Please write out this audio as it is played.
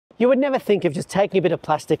You would never think of just taking a bit of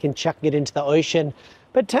plastic and chucking it into the ocean,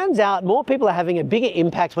 but turns out more people are having a bigger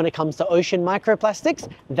impact when it comes to ocean microplastics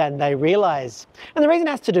than they realise. And the reason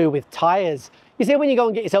has to do with tyres. You see, when you go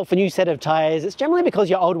and get yourself a new set of tyres, it's generally because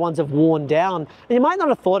your old ones have worn down, and you might not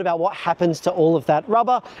have thought about what happens to all of that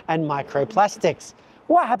rubber and microplastics.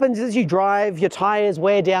 What happens is you drive, your tyres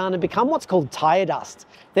wear down and become what's called tyre dust.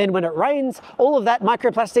 Then when it rains, all of that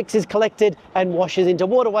microplastics is collected and washes into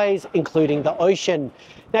waterways, including the ocean.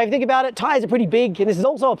 Now, if you think about it, tyres are pretty big, and this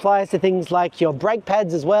also applies to things like your brake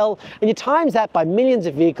pads as well, and you times that by millions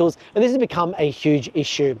of vehicles, and this has become a huge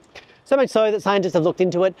issue. So much so that scientists have looked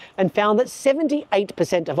into it and found that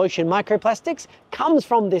 78% of ocean microplastics comes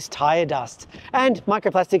from this tyre dust. And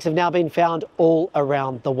microplastics have now been found all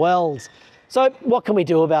around the world. So what can we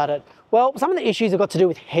do about it? Well, some of the issues have got to do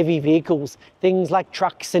with heavy vehicles. Things like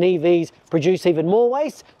trucks and EVs produce even more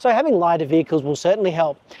waste, so having lighter vehicles will certainly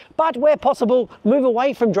help. But where possible, move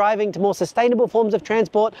away from driving to more sustainable forms of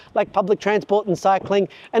transport like public transport and cycling,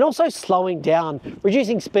 and also slowing down.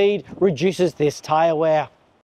 Reducing speed reduces this tyre wear.